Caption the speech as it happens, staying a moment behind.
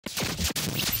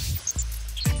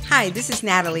Hi, this is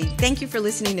Natalie. Thank you for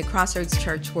listening to Crossroads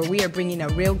Church, where we are bringing a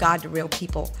real God to real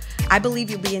people. I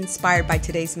believe you'll be inspired by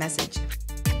today's message.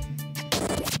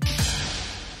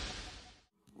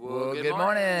 Well, good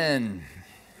morning.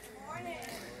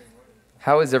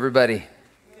 How is everybody?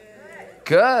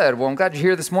 Good. Well, I'm glad you're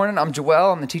here this morning. I'm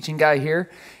Joel. I'm the teaching guy here,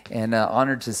 and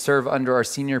honored to serve under our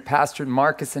senior pastor,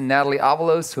 Marcus and Natalie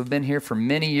Avalos, who have been here for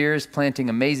many years, planting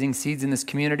amazing seeds in this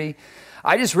community.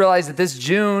 I just realized that this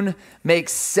June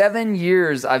makes 7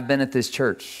 years I've been at this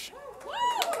church.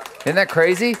 Isn't that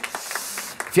crazy?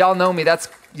 If y'all know me,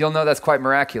 you'll know that's quite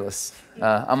miraculous.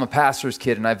 I'm a pastor's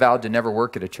kid, and I vowed to never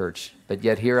work at a church, but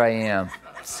yet here I am.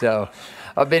 So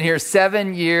I've been here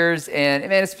 7 years, and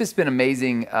man, it's just been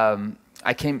amazing.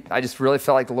 I just really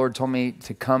felt like the Lord told me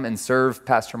to come and serve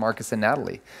Pastor Marcus and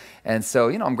Natalie. And so,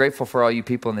 I'm grateful for all you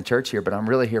people in the church here, but I'm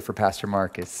really here for Pastor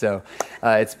Marcus. So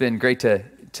it's been great to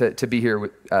be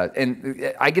here.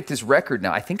 And I get this record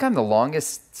now. I think I'm the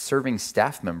longest serving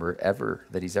staff member ever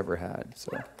that he's ever had.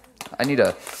 So I need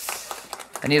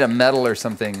a medal or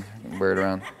something. Wear it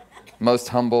around. Most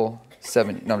humble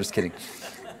 70. No, I'm just kidding.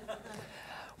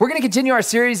 We're going to continue our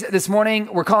series this morning.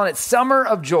 We're calling it Summer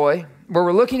of Joy, where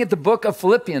we're looking at the book of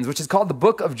Philippians, which is called the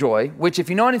book of joy, which if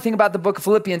you know anything about the book of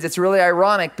Philippians, it's really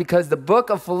ironic because the book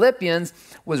of Philippians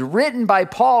was written by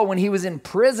Paul when he was in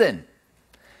prison.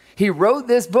 He wrote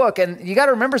this book, and you got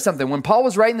to remember something. When Paul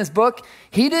was writing this book,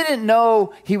 he didn't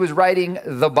know he was writing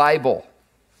the Bible.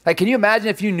 Like, can you imagine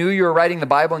if you knew you were writing the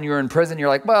Bible and you were in prison? You're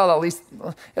like, well, at least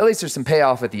there's some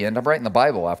payoff at the end. I'm writing the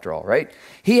Bible after all, right?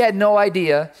 He had no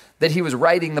idea that he was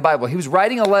writing the Bible. He was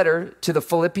writing a letter to the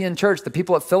Philippian church, the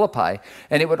people at Philippi,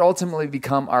 and it would ultimately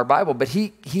become our Bible. But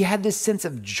he had this sense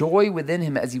of joy within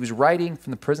him as he was writing from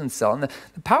the prison cell. And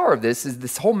the power of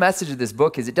this whole message of this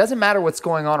book is it doesn't matter what's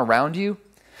going on around you.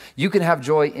 You can have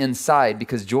joy inside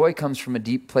because joy comes from a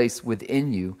deep place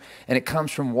within you, and it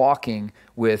comes from walking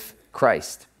with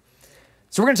Christ.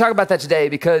 So we're going to talk about that today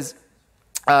because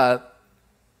we're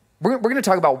going to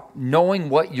talk about knowing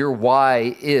what your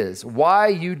why is, why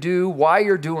you're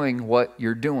doing what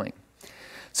you're doing.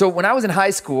 So when I was in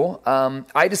high school,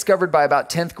 I discovered by about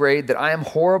 10th grade that I am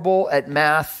horrible at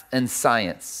math and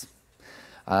science.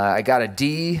 I got a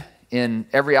D in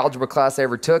every algebra class I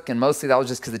ever took, and mostly that was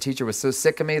just because the teacher was so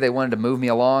sick of me, they wanted to move me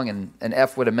along, and an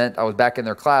F would have meant I was back in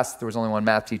their class. There was only one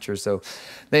math teacher, so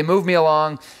they moved me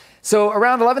along. So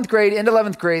around 11th grade, into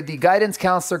 11th grade, the guidance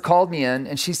counselor called me in,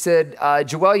 and she said,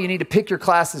 Joel, you need to pick your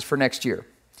classes for next year.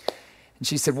 And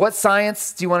she said, what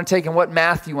science do you want to take, and what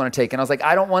math do you want to take? And I was like,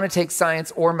 I don't want to take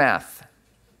science or math.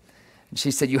 And she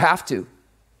said, you have to.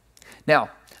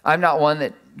 Now, I'm not one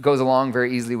that goes along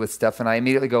very easily with stuff, and I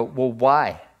immediately go, well,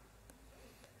 why?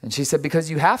 And she said,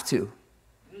 because you have to.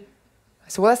 I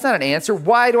said, well, that's not an answer.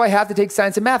 Why do I have to take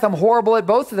science and math? I'm horrible at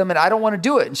both of them, and I don't want to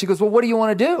do it. And she goes, well, what do you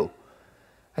want to do?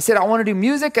 I said, I want to do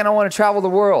music, and I want to travel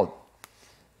the world.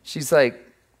 She's like,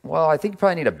 well, I think you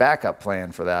probably need a backup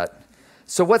plan for that.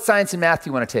 So what science and math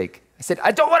do you want to take? I said,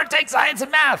 I don't want to take science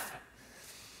and math.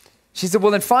 She said,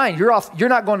 well, then fine. You're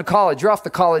not going to college. You're off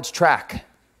the college track.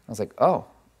 I was like, oh,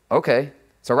 okay.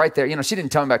 So right there, she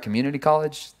didn't tell me about community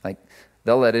college. Like,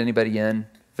 they'll let anybody in.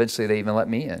 Eventually, they even let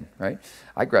me in, right?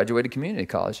 I graduated community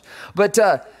college. But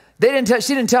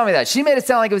she didn't tell me that. She made it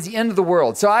sound like it was the end of the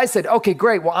world. So I said, okay,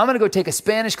 great. Well, I'm going to go take a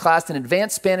Spanish class, an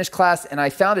advanced Spanish class. And I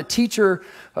found a teacher,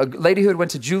 a lady who had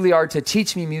went to Juilliard to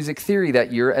teach me music theory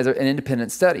that year as an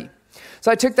independent study.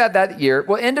 So I took that year.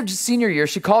 Well, end of senior year,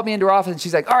 she called me into her office and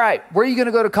she's like, all right, where are you going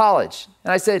to go to college?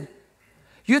 And I said,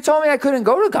 you told me I couldn't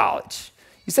go to college.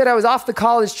 You said I was off the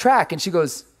college track. And she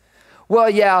goes, well,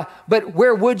 yeah, but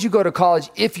where would you go to college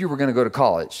if you were going to go to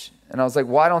college? And I was like,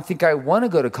 well, I don't think I want to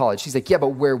go to college. She's like, yeah, but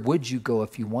where would you go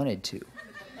if you wanted to?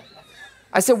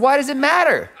 I said, why does it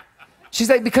matter? She's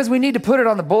like, because we need to put it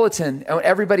on the bulletin, and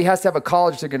everybody has to have a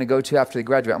college they're going to go to after they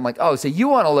graduate. I'm like, oh, so you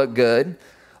want to look good.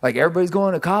 Like, everybody's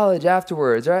going to college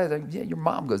afterwards, right? Like, yeah, your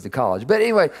mom goes to college. But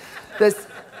anyway,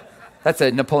 that's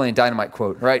a Napoleon Dynamite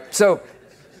quote, right? So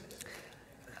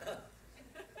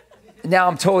now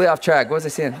I'm totally off track. What was I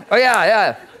saying? Oh,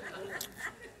 yeah.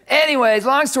 Anyways,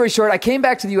 long story short, I came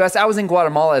back to the U.S. I was in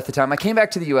Guatemala at the time. I came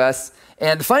back to the U.S.,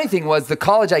 and the funny thing was the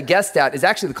college I guessed at is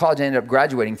actually the college I ended up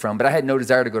graduating from, but I had no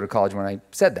desire to go to college when I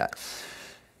said that.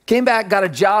 Came back, got a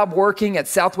job working at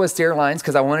Southwest Airlines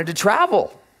because I wanted to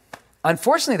travel.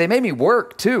 Unfortunately, they made me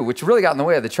work too, which really got in the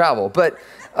way of the travel. But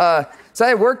so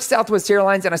I worked Southwest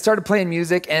Airlines, and I started playing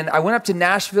music, and I went up to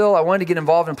Nashville. I wanted to get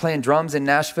involved in playing drums in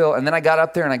Nashville, and then I got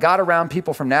up there, and I got around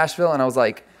people from Nashville, and I was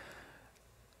like,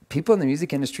 people in the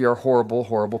music industry are horrible,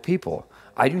 horrible people.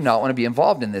 I do not want to be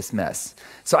involved in this mess.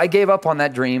 So I gave up on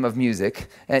that dream of music.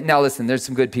 And now listen, there's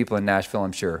some good people in Nashville,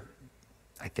 I'm sure.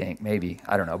 I think, maybe,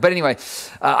 I don't know. But anyway,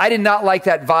 I did not like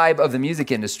that vibe of the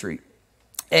music industry.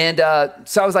 And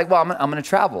so I was like, well, I'm going to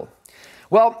travel.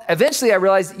 Well, eventually I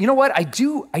realized, you know what? I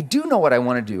do know what I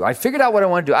want to do. I figured out what I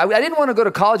want to do. I didn't want to go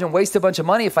to college and waste a bunch of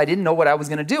money if I didn't know what I was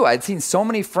going to do. I'd seen so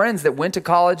many friends that went to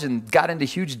college and got into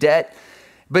huge debt,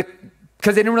 but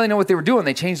because they didn't really know what they were doing.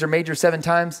 They changed their major 7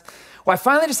 times. Well, I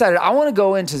finally decided I want to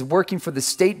go into working for the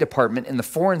State Department in the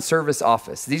Foreign Service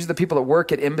Office. These are the people that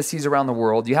work at embassies around the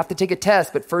world. You have to take a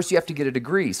test, but first you have to get a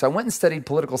degree. So I went and studied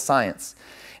political science.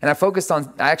 And I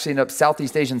actually ended up,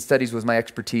 Southeast Asian studies was my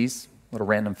expertise. A little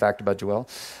random fact about Joel.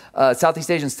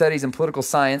 Southeast Asian studies and political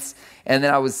science. And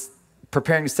then I was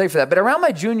preparing to study for that. But around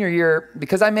my junior year,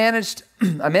 because I managed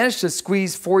to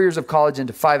squeeze 4 years of college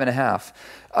into 5.5.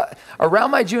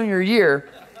 Around my junior year,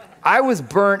 I was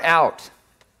burnt out.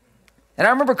 And I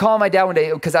remember calling my dad one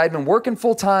day because I had been working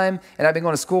full time and I'd been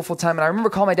going to school full time. And I remember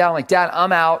calling my dad, I'm like, Dad,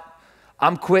 I'm out.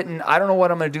 I'm quitting. I don't know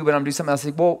what I'm going to do, but I'm going to do something else.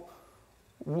 He's like,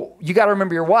 well, you got to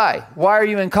remember your why. Why are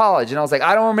you in college? And I was like,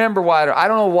 I don't remember why. I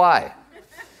don't know why.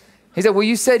 He said, well,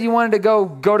 you said you wanted to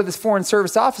go to this Foreign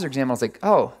Service Officer exam. I was like,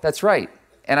 oh, that's right.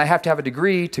 And I have to have a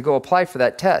degree to go apply for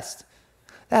that test.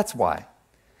 That's why.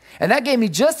 And that gave me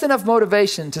just enough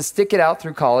motivation to stick it out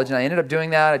through college. And I ended up doing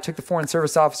that. I took the Foreign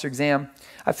Service Officer exam.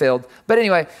 I failed. But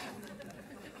anyway,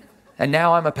 and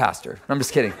now I'm a pastor. I'm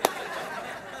just kidding.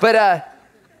 But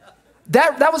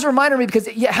that was a reminder to me because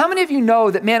how many of you know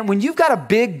that, man, when you've got a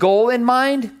big goal in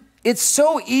mind, it's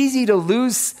so easy to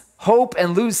lose hope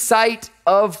and lose sight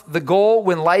of the goal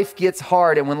when life gets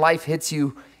hard and when life hits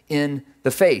you in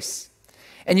the face.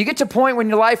 And you get to a point in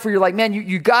your life where you're like, man,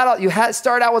 you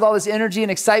start out with all this energy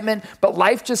and excitement, but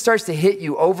life just starts to hit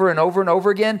you over and over and over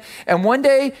again. And one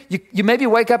day you maybe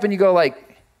wake up and you go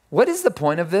like, what is the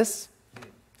point of this?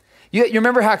 You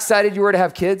remember how excited you were to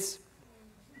have kids?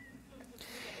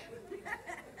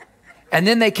 And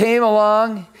then they came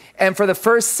along, and for the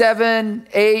first 7,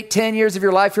 8, 10 years of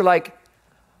your life, you're like,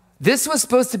 this was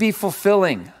supposed to be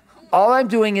fulfilling. All I'm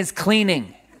doing is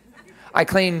cleaning. I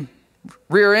clean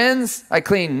rear ends, I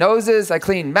clean noses, I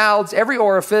clean mouths, every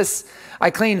orifice,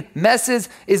 I clean messes.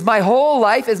 Is my whole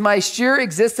life, is my sheer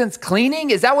existence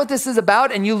cleaning? Is that what this is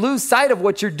about? And you lose sight of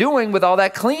what you're doing with all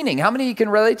that cleaning. How many of you can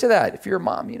relate to that? If you're a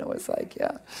mom, you know, it's like,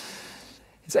 yeah.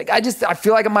 It's like, I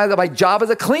feel like my job as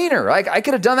a cleaner. I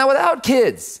could have done that without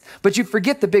kids. But you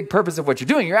forget the big purpose of what you're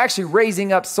doing. You're actually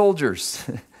raising up soldiers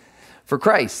for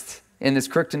Christ in this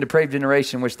crooked and depraved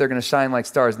generation, which they're going to shine like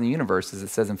stars in the universe, as it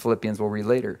says in Philippians, we'll read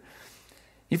later.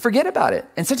 You forget about it.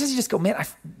 And sometimes you just go, man,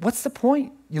 what's the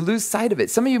point? You lose sight of it.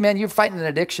 Some of you, man, you're fighting an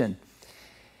addiction.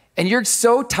 And you're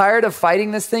so tired of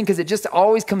fighting this thing because it just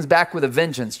always comes back with a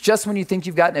vengeance. Just when you think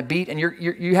you've gotten it beat and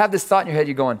you have this thought in your head,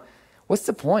 you're going, what's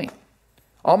the point?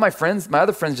 All my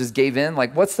other friends just gave in.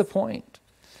 Like, what's the point?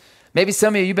 Maybe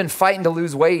some of you've been fighting to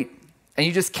lose weight and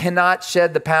you just cannot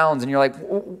shed the pounds. And you're like,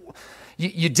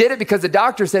 you did it because the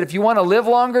doctor said, if you want to live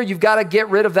longer, you've got to get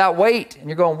rid of that weight. And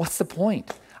you're going, what's the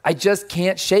point? I just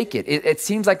can't shake it. It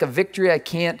seems like a victory I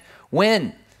can't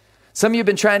win. Some of you have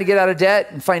been trying to get out of debt,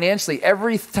 and financially,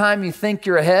 every time you think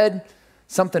you're ahead,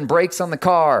 something breaks on the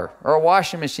car or a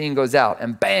washing machine goes out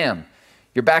and bam,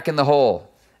 you're back in the hole.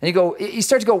 And you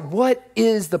start to go, what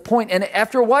is the point? And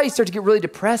after a while, you start to get really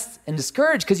depressed and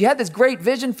discouraged because you had this great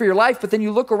vision for your life, but then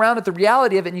you look around at the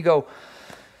reality of it and you go,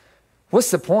 what's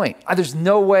the point? There's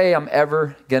no way I'm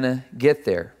ever going to get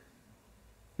there.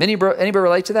 Anybody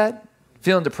relate to that?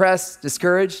 Feeling depressed,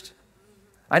 discouraged?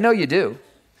 I know you do.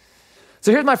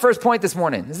 So here's my first point this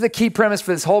morning. This is the key premise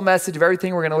for this whole message of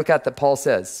everything we're going to look at that Paul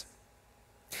says.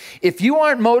 If you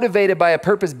aren't motivated by a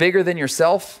purpose bigger than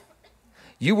yourself,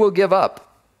 you will give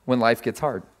up when life gets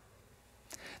hard.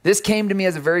 This came to me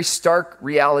as a very stark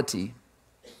reality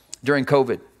during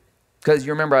COVID. Because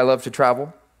you remember, I love to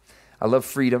travel. I love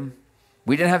freedom.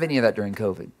 We didn't have any of that during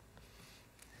COVID.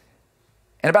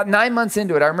 And about 9 months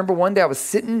into it, I remember one day I was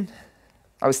standing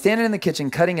in the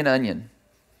kitchen cutting an onion,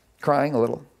 crying a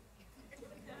little.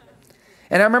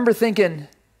 And I remember thinking,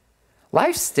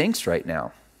 life stinks right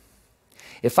now.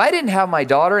 If I didn't have my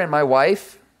daughter and my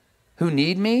wife who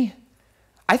need me,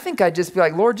 I think I'd just be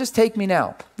like, Lord, just take me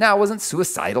now. Now, I wasn't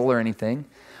suicidal or anything,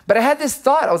 but I had this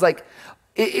thought. I was like,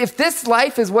 if this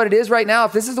life is what it is right now,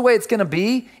 if this is the way it's going to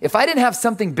be, if I didn't have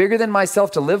something bigger than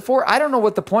myself to live for, I don't know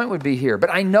what the point would be here. But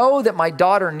I know that my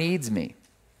daughter needs me.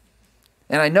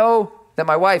 And I know that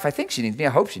my wife, I think she needs me. I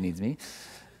hope she needs me.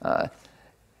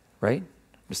 Right?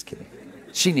 Just kidding.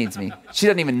 She needs me. She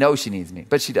doesn't even know she needs me,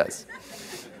 but she does.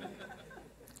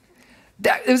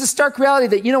 It was a stark reality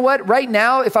that, you know what, right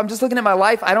now, if I'm just looking at my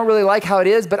life, I don't really like how it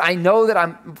is, but I know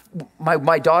that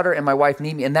my daughter and my wife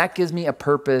need me, and that gives me a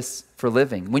purpose for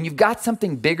living. When you've got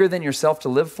something bigger than yourself to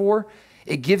live for,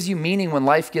 it gives you meaning when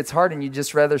life gets hard, and you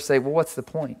just rather say, well, what's the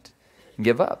point? And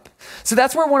give up. So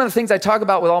that's where one of the things I talk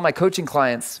about with all my coaching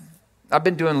clients. I've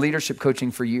been doing leadership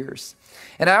coaching for years.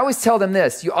 And I always tell them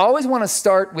this, you always want to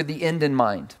start with the end in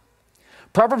mind.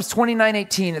 Proverbs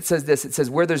 29:18, it says this, it says,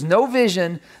 where there's no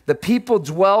vision, the people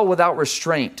dwell without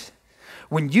restraint.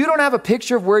 When you don't have a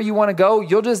picture of where you want to go,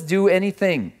 you'll just do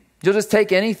anything. You'll just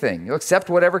take anything. You'll accept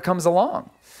whatever comes along.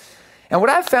 And what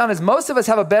I've found is most of us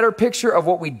have a better picture of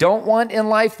what we don't want in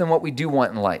life than what we do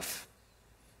want in life.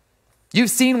 You've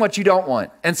seen what you don't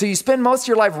want. And so you spend most of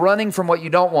your life running from what you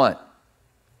don't want.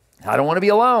 I don't want to be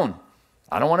alone.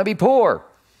 I don't want to be poor.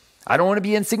 I don't want to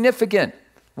be insignificant.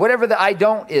 Whatever the I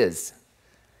don't is.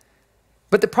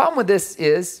 But the problem with this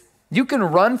is you can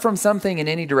run from something in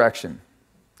any direction.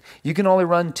 You can only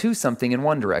run to something in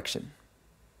one direction.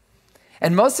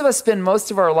 And most of us spend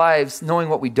most of our lives knowing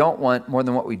what we don't want more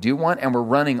than what we do want, and we're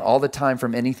running all the time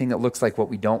from anything that looks like what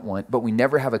we don't want, but we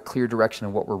never have a clear direction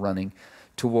of what we're running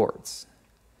towards.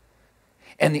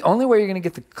 And the only way you're going to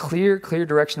get the clear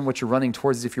direction of what you're running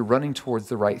towards is if you're running towards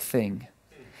the right thing.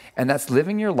 And that's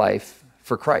living your life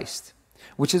for Christ,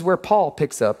 which is where Paul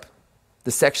picks up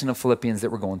the section of Philippians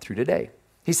that we're going through today.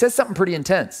 He says something pretty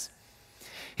intense.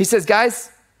 He says,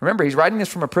 guys, remember, he's writing this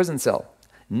from a prison cell,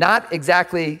 not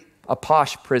exactly a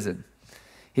posh prison.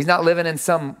 He's not living in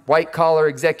some white-collar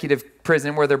executive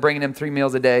prison where they're bringing him 3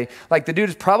 meals a day. Like the dude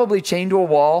is probably chained to a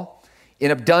wall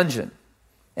in a dungeon.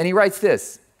 And he writes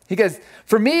this. He goes,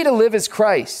 for me to live is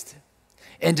Christ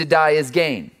and to die is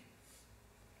gain.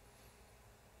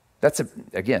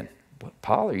 Again,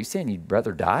 Paul, are you saying you'd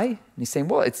rather die? And he's saying,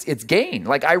 well, it's gain.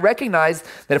 Like I recognize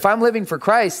that if I'm living for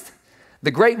Christ,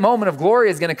 the great moment of glory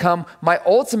is going to come. My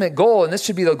ultimate goal, and this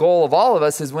should be the goal of all of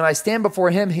us, is when I stand before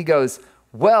him, he goes,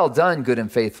 well done, good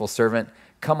and faithful servant.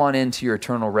 Come on into your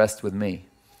eternal rest with me.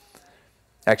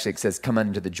 Actually, it says, come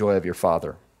into the joy of your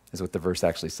Father, is what the verse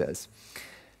actually says.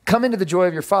 Come into the joy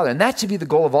of your Father. And that should be the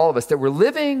goal of all of us, that we're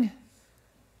living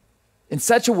in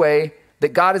such a way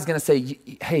that God is going to say,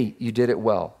 hey, you did it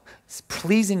well.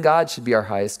 Pleasing God should be our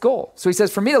highest goal. So he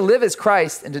says, for me to live is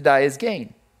Christ and to die is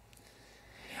gain.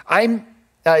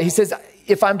 He says,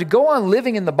 if I'm to go on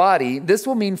living in the body, this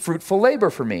will mean fruitful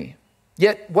labor for me.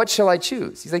 Yet what shall I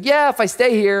choose? He's like, yeah, if I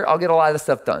stay here, I'll get a lot of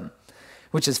stuff done.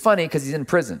 Which is funny because he's in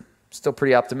prison. Still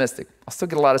pretty optimistic. I'll still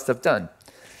get a lot of stuff done.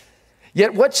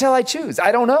 Yet what shall I choose?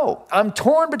 I don't know. I'm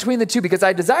torn between the two because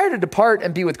I desire to depart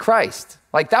and be with Christ.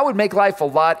 Like that would make life a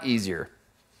lot easier,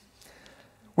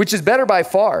 which is better by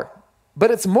far. But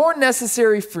it's more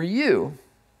necessary for you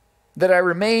that I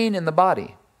remain in the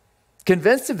body.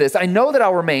 Convinced of this, I know that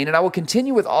I'll remain and I will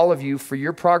continue with all of you for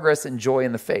your progress and joy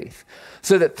in the faith,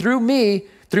 so that through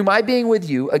my being with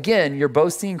you, again, your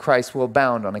boasting in Christ will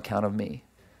abound on account of me.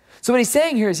 So what he's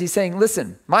saying here is he's saying,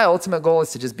 listen, my ultimate goal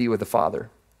is to just be with the Father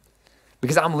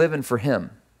because I'm living for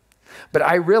him. But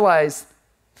I realize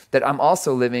that I'm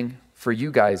also living for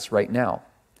you guys right now.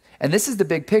 And this is the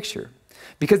big picture.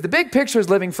 Because the big picture is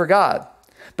living for God.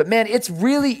 But man, it's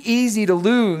really easy to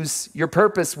lose your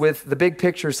purpose with the big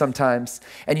picture sometimes.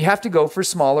 And you have to go for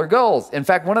smaller goals. In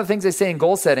fact, one of the things they say in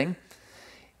goal setting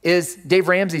is, Dave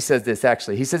Ramsey says this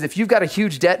actually. He says, if you've got a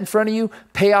huge debt in front of you,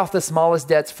 pay off the smallest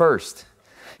debts first.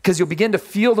 Because you'll begin to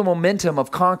feel the momentum of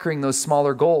conquering those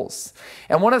smaller goals.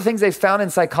 And one of the things they found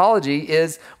in psychology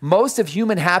is most of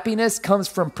human happiness comes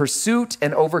from pursuit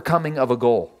and overcoming of a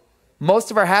goal.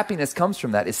 Most of our happiness comes from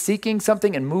that, is seeking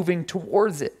something and moving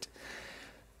towards it.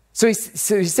 So he's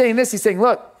saying this, he's saying,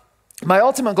 look, my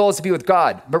ultimate goal is to be with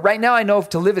God. But right now I know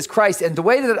to live is Christ. And the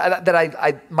way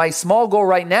that my small goal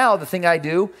right now, the thing I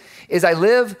do, is I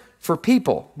live for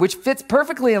people, which fits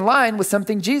perfectly in line with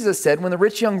something Jesus said when the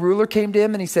rich young ruler came to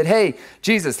him and he said, hey,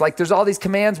 Jesus, like there's all these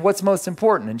commands, what's most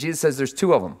important? And Jesus says there's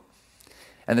 2 of them.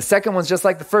 And the second one's just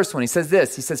like the first one. He says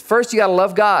this, he says, first you got to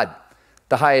love God,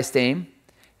 the highest aim.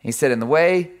 He said, and the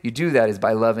way you do that is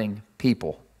by loving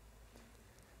people.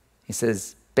 He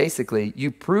says, basically, you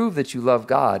prove that you love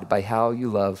God by how you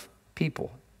love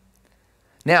people.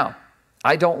 Now,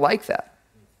 I don't like that.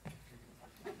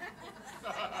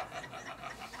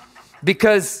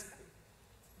 Because,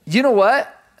 you know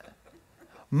what?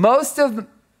 Most of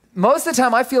the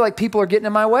time, I feel like people are getting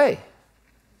in my way.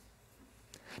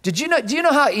 Do you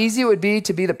know how easy it would be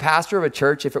to be the pastor of a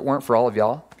church if it weren't for all of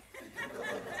y'all?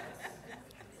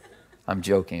 I'm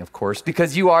joking, of course,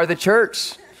 because you are the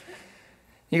church.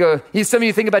 Some of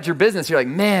you think about your business, you're like,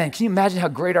 man, can you imagine how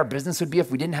great our business would be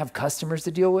if we didn't have customers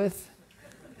to deal with?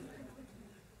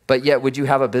 But yet, would you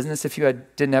have a business if you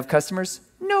didn't have customers?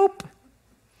 Nope.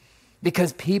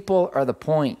 Because people are the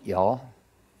point, y'all.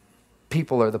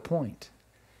 People are the point.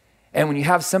 And when you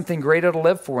have something greater to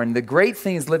live for, and the great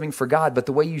thing is living for God, but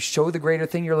the way you show the greater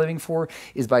thing you're living for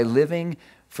is by living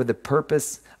for the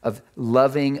purpose of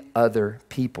loving other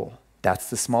people. That's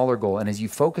the smaller goal. And as you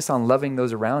focus on loving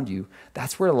those around you,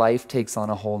 that's where life takes on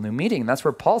a whole new meaning. And that's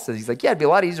where Paul says, he's like, yeah, it'd be a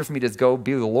lot easier for me to just go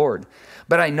be with the Lord.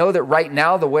 But I know that right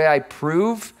now, the way I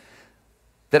prove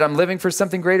that I'm living for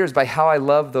something greater is by how I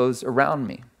love those around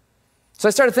me. So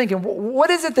I started thinking, what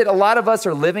is it that a lot of us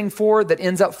are living for that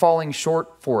ends up falling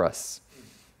short for us?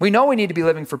 We know we need to be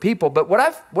living for people, but what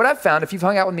I've found, if you've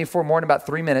hung out with me for more than about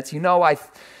 3 minutes, you know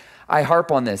I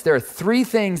harp on this. There are 3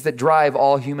 things that drive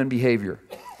all human behavior.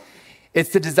 It's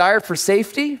the desire for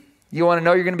safety. You want to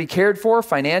know you're going to be cared for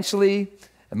financially,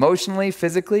 emotionally,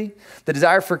 physically. The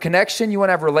desire for connection. You want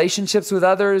to have relationships with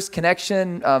others,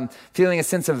 connection, feeling a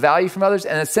sense of value from others,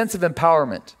 and a sense of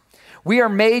empowerment. We are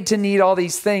made to need all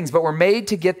these things, but we're made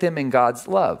to get them in God's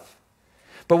love.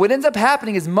 But what ends up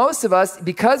happening is most of us,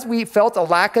 because we felt a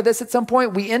lack of this at some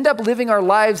point, we end up living our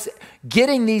lives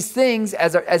getting these things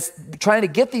as trying to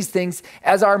get these things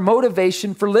as our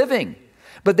motivation for living.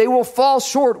 But they will fall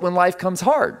short when life comes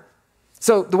hard.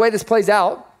 So the way this plays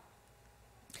out,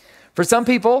 for some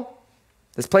people,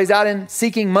 this plays out in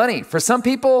seeking money. For some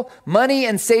people, money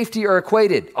and safety are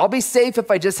equated. I'll be safe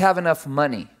if I just have enough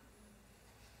money.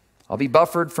 I'll be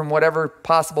buffered from whatever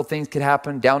possible things could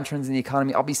happen, downturns in the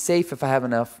economy. I'll be safe if I have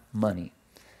enough money.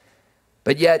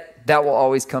 But yet, that will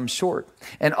always come short.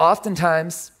 And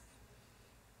oftentimes,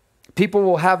 people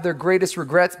will have their greatest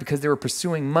regrets because they were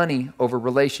pursuing money over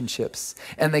relationships.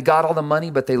 And they got all the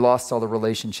money, but they lost all the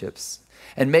relationships.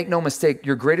 And make no mistake,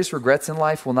 your greatest regrets in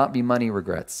life will not be money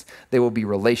regrets. They will be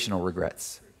relational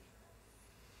regrets.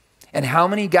 And how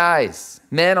many guys,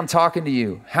 men, I'm talking to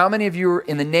you, how many of you are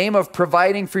in the name of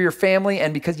providing for your family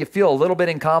and because you feel a little bit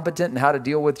incompetent in how to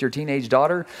deal with your teenage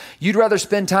daughter, you'd rather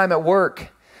spend time at work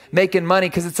making money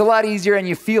because it's a lot easier and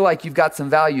you feel like you've got some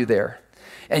value there.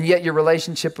 And yet your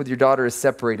relationship with your daughter is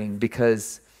separating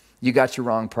because you got your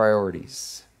wrong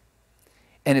priorities.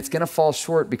 And it's going to fall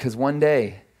short because one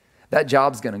day that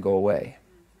job's going to go away,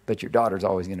 but your daughter's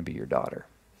always going to be your daughter.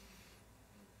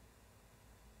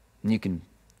 And you can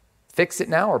fix it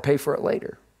now or pay for it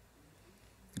later.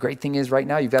 The great thing is right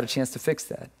now you've got a chance to fix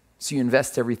that. So you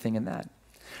invest everything in that.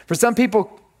 For some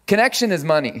people, connection is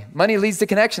money. Money leads to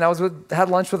connection. Had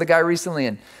lunch with a guy recently,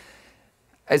 and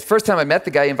the first time I met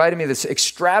the guy, he invited me to this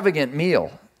extravagant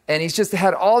meal. And he's just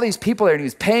had all these people there, and he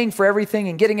was paying for everything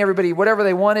and getting everybody whatever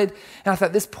they wanted. And I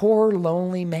thought, this poor,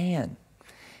 lonely man,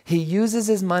 he uses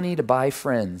his money to buy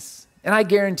friends. And I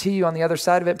guarantee you on the other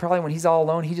side of it, probably when he's all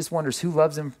alone, he just wonders who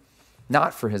loves him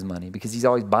not for his money, because he's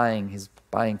always buying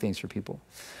things for people.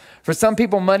 For some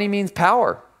people, money means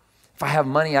power. If I have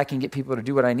money, I can get people to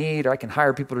do what I need, or I can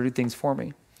hire people to do things for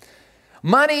me.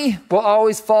 Money will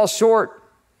always fall short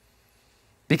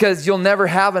because you'll never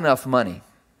have enough money.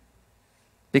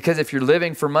 Because if you're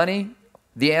living for money,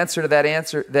 the answer to that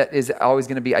is always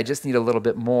going to be, I just need a little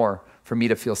bit more for me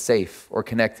to feel safe or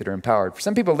connected or empowered. For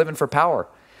some people, living for power.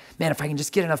 Man, if I can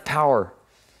just get enough power,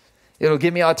 it'll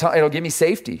give me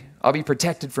safety. I'll be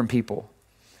protected from people.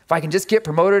 If I can just get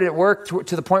promoted at work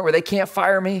to the point where they can't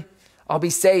fire me, I'll be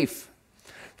safe.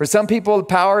 For some people,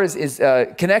 power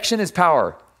connection is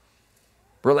power.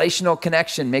 Relational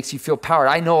connection makes you feel powered.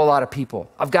 I know a lot of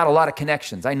people. I've got a lot of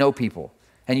connections. I know people.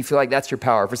 And you feel like that's your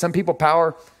power. For some people,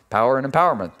 power and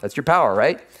empowerment. That's your power,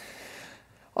 right?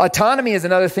 Autonomy is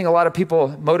another thing a lot of people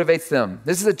motivates them.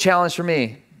 This is a challenge for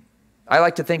me. I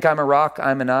like to think I'm a rock,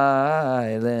 I'm an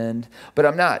island, but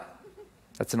I'm not.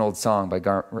 That's an old song by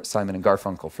Simon and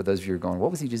Garfunkel, for those of you who are going,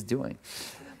 what was he just doing?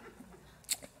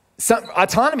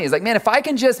 Autonomy is like, man, if I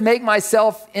can just make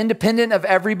myself independent of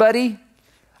everybody,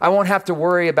 I won't have to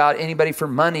worry about anybody for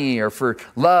money or for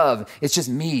love. It's just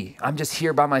me. I'm just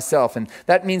here by myself. And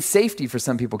that means safety for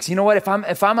some people. Because you know what? If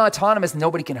I'm autonomous,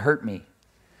 nobody can hurt me.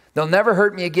 They'll never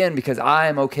hurt me again because I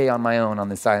am okay on my own on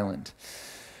this island.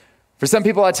 For some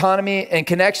people, autonomy and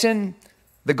connection,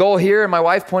 the goal here, and my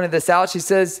wife pointed this out, she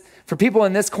says, for people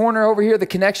in this corner over here, the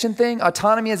connection thing,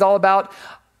 autonomy is all about,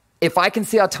 if I can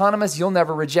stay autonomous, you'll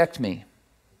never reject me.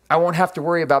 I won't have to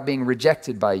worry about being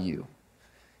rejected by you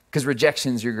because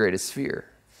rejection is your greatest fear.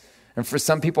 And for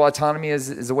some people, autonomy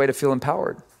is a way to feel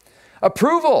empowered.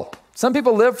 Approval. Some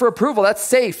people live for approval. That's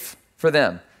safe for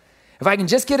them. If I can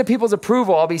just get people's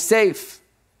approval, I'll be safe.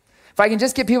 If I can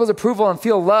just get people's approval and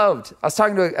feel loved. I was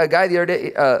talking to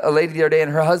a lady the other day,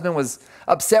 and her husband was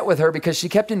upset with her because she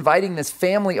kept inviting this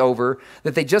family over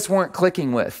that they just weren't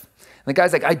clicking with. And the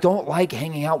guy's like, I don't like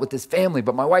hanging out with this family,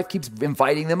 but my wife keeps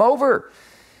inviting them over.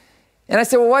 And I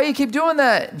said, well, why do you keep doing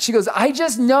that? And she goes, I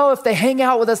just know if they hang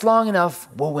out with us long enough,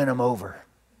 we'll win them over.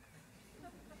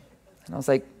 And I was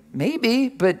like, maybe,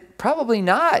 but probably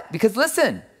not. Because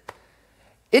listen,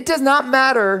 it does not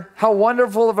matter how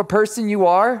wonderful of a person you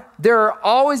are. There are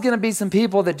always going to be some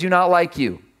people that do not like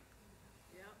you.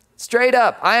 Straight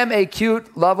up, I am a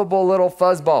cute, lovable little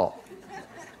fuzzball.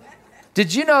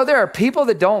 Did you know there are people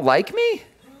that don't like me?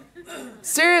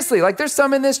 Seriously, like there's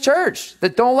some in this church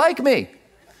that don't like me.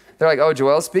 They're like, oh,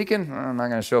 Joel's speaking? I'm not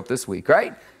going to show up this week,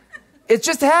 right? It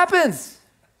just happens.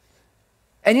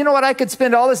 And you know what? I could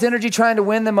spend all this energy trying to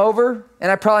win them over,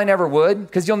 and I probably never would,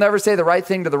 because you'll never say the right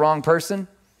thing to the wrong person.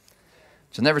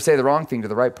 You'll never say the wrong thing to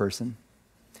the right person.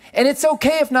 And it's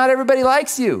okay if not everybody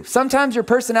likes you. Sometimes your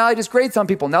personality just grates on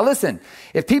people. Now listen,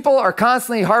 if people are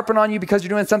constantly harping on you because you're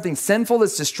doing something sinful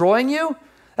that's destroying you,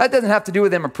 that doesn't have to do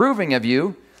with them approving of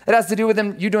you. It has to do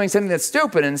with you doing something that's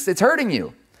stupid and it's hurting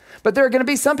you. But there are going to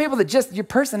be some people that just, your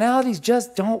personalities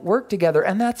just don't work together,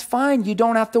 and that's fine. You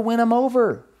don't have to win them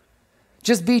over.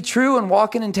 Just be true and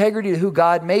walk in integrity to who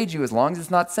God made you, as long as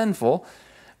it's not sinful.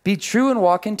 Be true and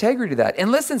walk in integrity to that.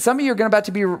 And listen, some of you are about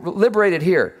to be liberated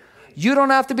here. You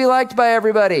don't have to be liked by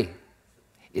everybody.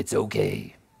 It's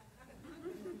okay.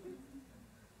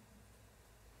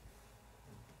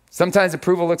 Sometimes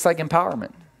approval looks like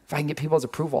empowerment. If I can get people's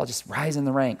approval, I'll just rise in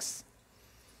the ranks.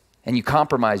 And you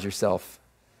compromise yourself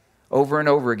over and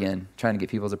over again trying to get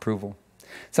people's approval.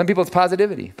 Some people, it's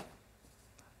positivity.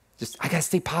 Just, I got to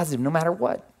stay positive no matter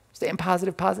what. Staying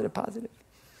positive, positive, positive.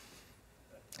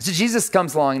 So Jesus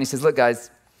comes along and he says, look, guys,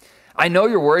 I know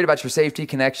you're worried about your safety,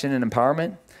 connection, and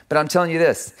empowerment, but I'm telling you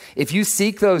this. If you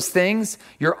seek those things,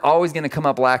 you're always going to come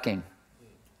up lacking.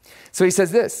 So he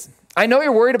says this. I know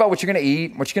you're worried about what you're going to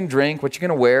eat, what you're going to drink, what you're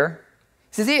going to wear.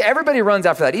 He says, everybody runs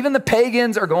after that. Even the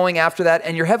pagans are going after that.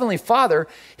 And your heavenly Father,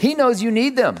 he knows you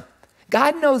need them.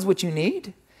 God knows what you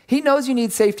need. He knows you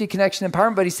need safety, connection,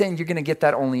 empowerment, but he's saying you're going to get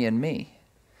that only in me.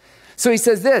 So he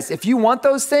says this, if you want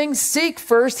those things, seek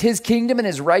first his kingdom and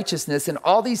his righteousness, and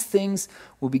all these things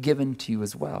will be given to you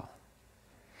as well.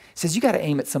 He says, you got to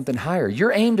aim at something higher.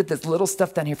 You're aimed at this little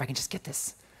stuff down here, if I can just get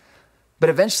this. But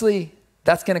eventually,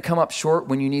 that's going to come up short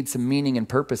when you need some meaning and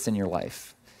purpose in your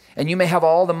life. And you may have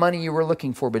all the money you were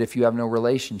looking for, but if you have no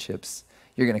relationships,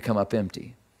 you're going to come up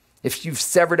empty. If you've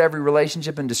severed every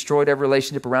relationship and destroyed every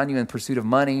relationship around you in pursuit of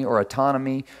money or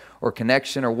autonomy or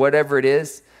connection or whatever it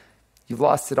is, you've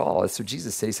lost it all. That's what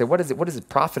Jesus said. He said, what does it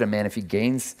profit a man if he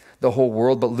gains the whole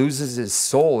world but loses his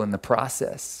soul in the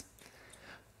process?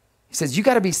 He says, you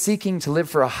got to be seeking to live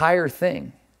for a higher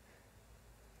thing.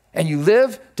 And you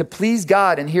live to please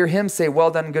God and hear him say,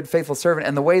 well done, good, faithful servant.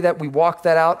 And the way that we walk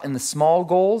that out and the small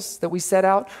goals that we set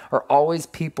out are always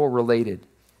people related.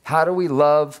 How do we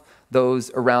love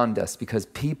those around us? Because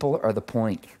people are the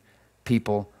point.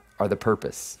 People are the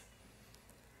purpose.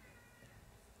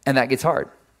 And that gets hard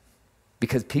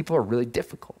because people are really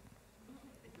difficult.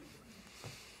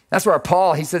 That's where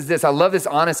Paul, he says this. I love this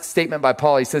honest statement by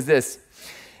Paul. He says this.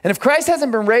 And if Christ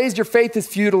hasn't been raised, your faith is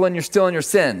futile and you're still in your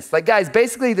sins. Like, guys,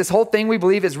 basically this whole thing we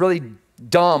believe is really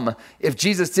dumb if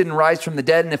Jesus didn't rise from the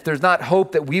dead and if there's not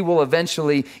hope that we will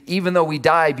eventually, even though we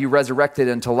die, be resurrected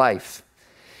into life.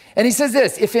 And he says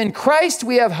this, if in Christ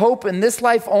we have hope in this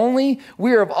life only,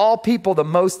 we are of all people the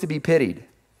most to be pitied.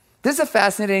 This is a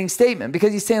fascinating statement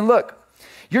because he's saying, look,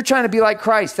 you're trying to be like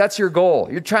Christ. That's your goal.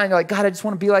 You're trying to God, I just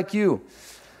want to be like you.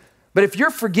 But if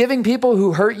you're forgiving people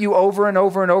who hurt you over and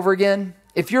over and over again,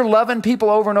 if you're loving people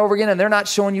over and over again and they're not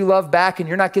showing you love back and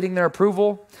you're not getting their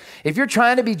approval, if you're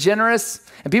trying to be generous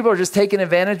and people are just taking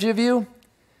advantage of you,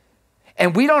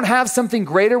 and we don't have something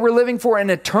greater we're living for, an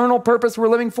eternal purpose we're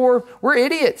living for, we're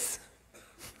idiots.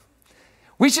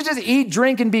 We should just eat,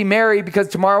 drink, and be merry because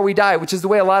tomorrow we die, which is the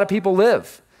way a lot of people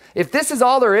live. If this is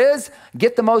all there is,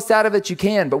 get the most out of it you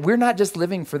can. But we're not just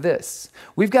living for this.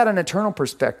 We've got an eternal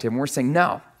perspective, and we're saying,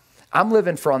 no, I'm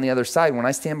living for on the other side. When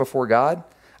I stand before God,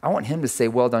 I want him to say,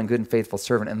 well done, good and faithful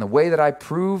servant. And the way that I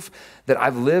prove that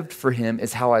I've lived for him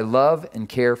is how I love and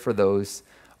care for those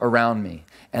around me.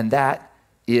 And that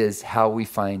is how we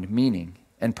find meaning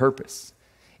and purpose.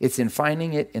 It's in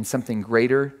finding it in something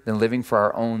greater than living for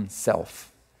our own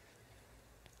self.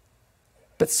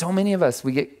 But so many of us,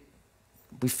 we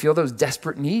feel those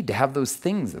desperate need to have those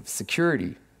things of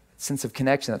security, sense of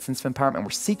connection, that sense of empowerment.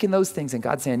 We're seeking those things and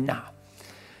God's saying, nah,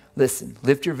 listen,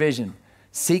 lift your vision.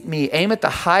 Seek me, aim at the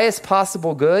highest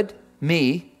possible good,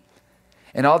 me,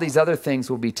 and all these other things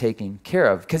will be taken care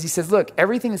of. Because he says, look,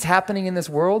 everything that's happening in this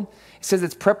world, he says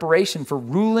it's preparation for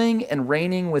ruling and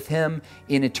reigning with him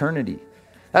in eternity.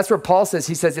 That's where Paul says,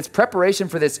 he says, it's preparation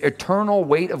for this eternal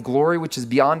weight of glory, which is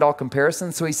beyond all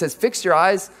comparison. So he says, fix your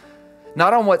eyes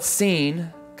not on what's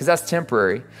seen, because that's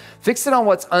temporary. Fix it on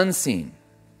what's unseen,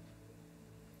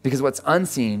 because what's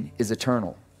unseen is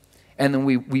eternal. And then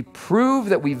we prove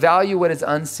that we value what is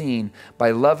unseen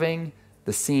by loving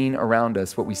the seen around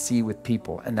us, what we see with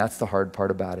people. And that's the hard part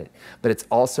about it. But it's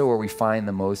also where we find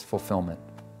the most fulfillment.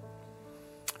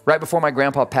 Right before my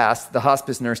grandpa passed, the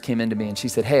hospice nurse came in to me and she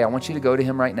said, hey, I want you to go to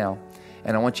him right now.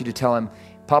 And I want you to tell him,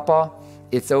 Papa,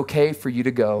 it's okay for you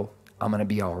to go. I'm going to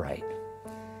be all right.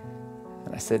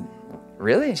 And I said,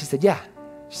 really? And she said, yeah.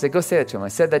 She said, go say that to him. I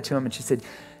said that to him and she said,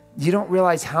 you don't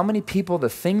realize how many people, the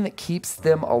thing that keeps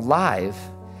them alive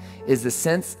is the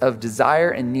sense of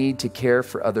desire and need to care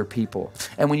for other people.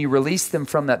 And when you release them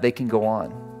from that, they can go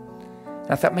on.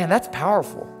 And I thought, man, that's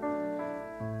powerful.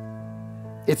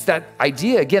 It's that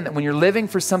idea, again, that when you're living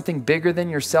for something bigger than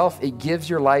yourself, it gives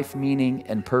your life meaning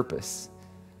and purpose.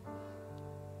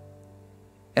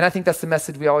 And I think that's the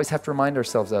message we always have to remind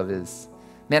ourselves of is,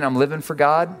 man, I'm living for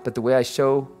God, but the way I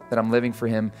show that I'm living for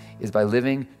him is by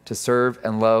living to serve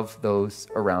and love those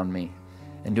around me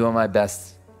and doing my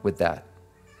best with that.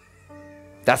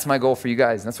 That's my goal for you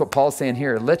guys. And that's what Paul's saying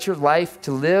here. Let your life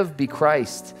to live be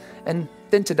Christ, and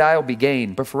then to die will be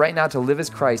gain. But for right now, to live as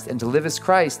Christ. And to live as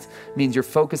Christ means you're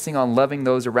focusing on loving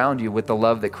those around you with the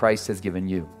love that Christ has given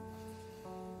you.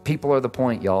 People are the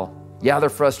point, y'all. Yeah, they're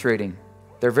frustrating.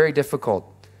 They're very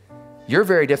difficult. You're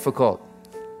very difficult.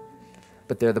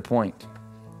 But they're the point.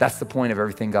 That's the point of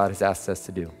everything God has asked us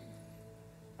to do.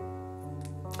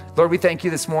 Lord, we thank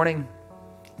you this morning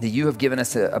that you have given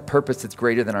us a purpose that's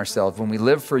greater than ourselves. When we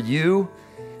live for you,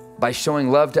 by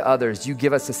showing love to others, you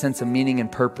give us a sense of meaning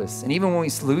and purpose. And even when we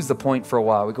lose the point for a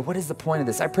while, we go, what is the point of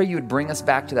this? I pray you would bring us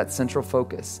back to that central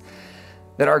focus.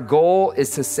 That our goal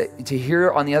is to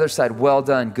hear on the other side, well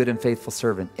done, good and faithful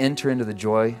servant. Enter into the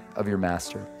joy of your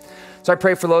master. So I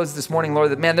pray for those this morning,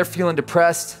 Lord, that, man, they're feeling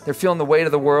depressed. They're feeling the weight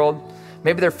of the world.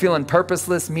 Maybe they're feeling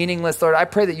purposeless, meaningless. Lord, I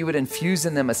pray that you would infuse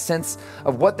in them a sense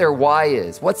of what their why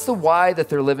is. What's the why that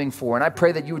they're living for? And I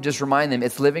pray that you would just remind them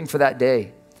it's living for that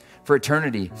day, for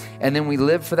eternity. And then we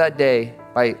live for that day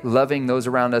by loving those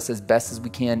around us as best as we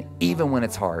can, even when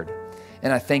it's hard.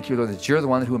 And I thank you, Lord, that you're the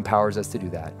one who empowers us to do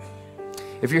that.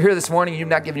 If you're here this morning and you've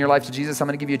not given your life to Jesus, I'm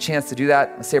going to give you a chance to do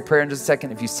that. I'll say a prayer in just a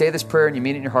second. If you say this prayer and you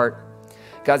mean it in your heart,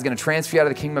 God's going to transfer you out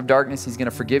of the kingdom of darkness. He's going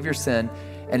to forgive your sin,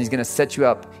 and he's going to set you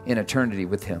up in eternity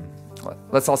with him.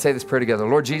 Let's all say this prayer together.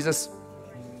 Lord Jesus,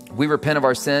 we repent of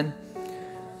our sin.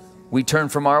 We turn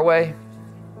from our way,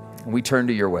 and we turn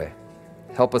to your way.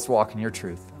 Help us walk in your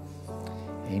truth.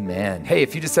 Amen. Hey,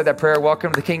 if you just said that prayer,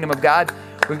 welcome to the kingdom of God.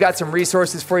 We've got some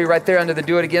resources for you right there under the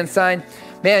Do It Again sign.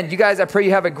 Man, you guys, I pray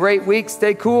you have a great week.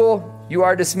 Stay cool. You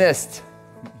are dismissed.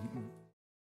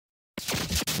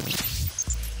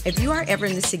 If you are ever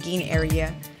in the Seguin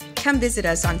area, come visit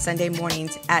us on Sunday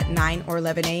mornings at 9 or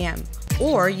 11 a.m.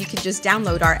 Or you can just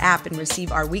download our app and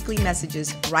receive our weekly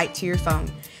messages right to your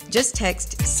phone. Just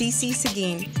text CC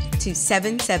Seguin to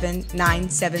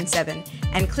 77977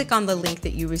 and click on the link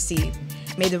that you receive.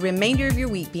 May the remainder of your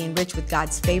week be enriched with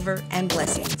God's favor and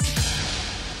blessings.